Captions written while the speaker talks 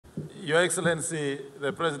Your Excellency,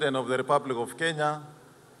 the President of the Republic of Kenya,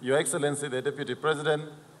 Your Excellency, the Deputy President,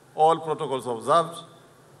 all protocols observed,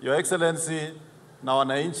 Your Excellency na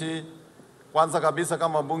wananchi, kwanza kabisa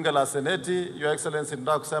kama bunge la Seneti, Your Excellency,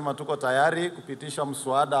 nataka kusema tuko tayari kupitisha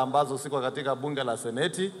mswada ambazo siko katika bunge la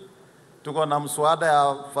Seneti. Tuko na mswada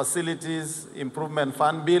ya Facilities Improvement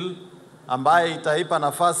Fund Bill ambaye itaipa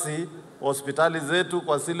nafasi hospitali zetu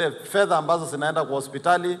kwa zile fedha ambazo zinaenda kwa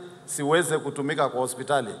hospitali siweze kutumika kwa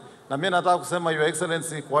hospitali. Na mimi nataka kusema Your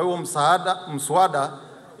Excellency, kwa hiyo mswada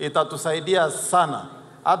itatusaidia sana.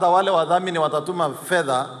 Hata wale wadhamini watatuma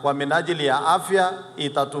fedha kwa minajili ya afya,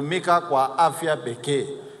 itatumika kwa afya pekee.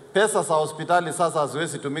 Pesa za hospitali sasa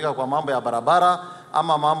haziwezi tumika kwa mambo ya barabara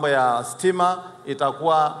ama mambo ya stima,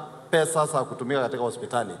 itakuwa pesa za kutumika katika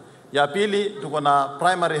hospitali. Ya pili, tuko na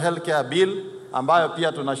Primary Healthcare Bill ambayo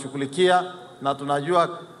pia tunashughulikia na tunajua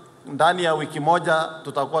ndani ya wiki moja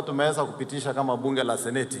tutakuwa tumeweza kupitisha kama bunge la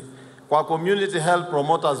Seneti. Kwa community health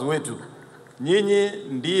promoters wetu, nyinyi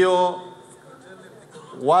ndio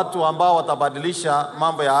watu ambao watabadilisha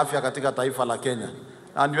mambo ya afya katika taifa la Kenya.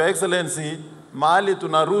 And Your Excellency, mahali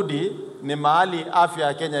tunarudi ni mahali afya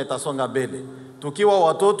ya Kenya itasonga mbele. Tukiwa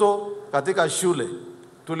watoto katika shule,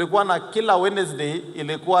 tulikuwa na kila Wednesday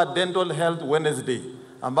ilikuwa Dental Health Wednesday,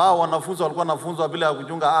 ambao wanafunzi walikuwa wanafunzwa bila ya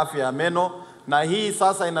kuchunga afya ya meno, na hii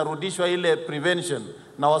sasa inarudishwa ile prevention.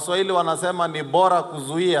 Na Waswahili wanasema ni bora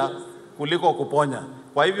kuzuia kuliko kuponya.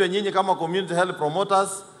 Kwa hivyo nyinyi kama community health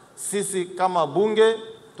promoters, sisi kama bunge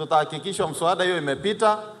tutahakikisha mswada hiyo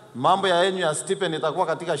imepita, mambo ya yenyu ya stipend itakuwa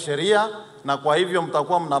katika sheria, na kwa hivyo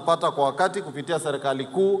mtakuwa mnapata kwa wakati kupitia serikali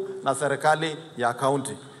kuu na serikali ya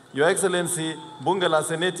county. Your Excellency, bunge la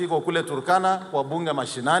Seneti iko kule Turkana kwa bunge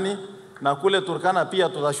mashinani, na kule Turkana pia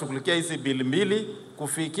tutashughulikia hizi bili mbili.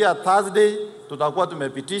 Kufikia Thursday tutakuwa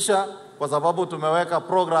tumepitisha, kwa sababu tumeweka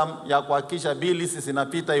program ya kuhakikisha bili hizi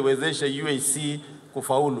zinapita iwezeshe UAC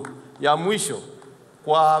kufaulu. Ya mwisho,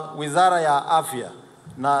 kwa wizara ya afya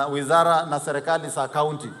na wizara na serikali za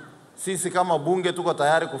county, sisi kama bunge tuko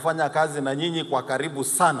tayari kufanya kazi na nyinyi kwa karibu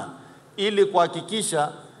sana, ili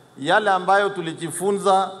kuhakikisha yale ambayo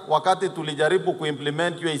tulijifunza wakati tulijaribu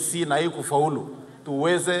kuimplement UAC na hii kufaulu,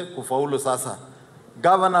 tuweze kufaulu sasa.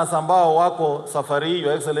 Governors ambao wako safari,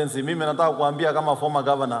 Your Excellency, mimi nataka kuambia kama former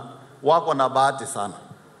governor, wako na bahati sana.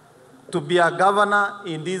 To be a governor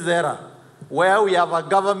in this era, where we have a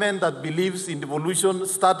government that believes in devolution,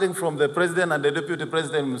 starting from the president and the deputy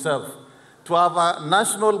president himself, to have a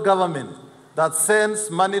national government that sends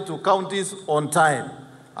money to counties on time.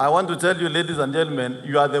 I want to tell you, ladies and gentlemen,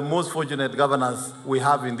 you are the most fortunate governors we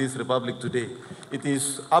have in this republic today. It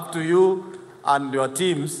is up to you and your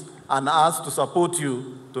teams and us to support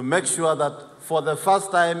you to make sure that for the first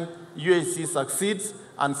time UAC succeeds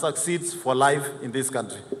and succeeds for life in this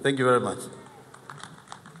country. Thank you very much.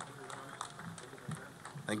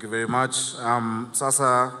 Thank you very much.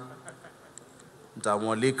 Sasa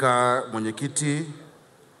nitamwalika mwenyekiti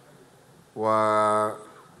wa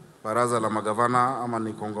baraza la magavana ama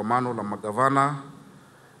ni kongamano la magavana,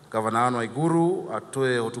 Gavana Anne Waiguru,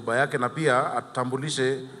 atoe hotuba yake na pia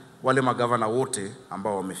atambulishe wale magavana wote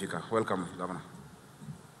ambao wamefika. Welcome, Governor.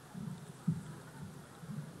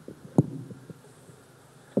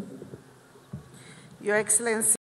 Your Excellency.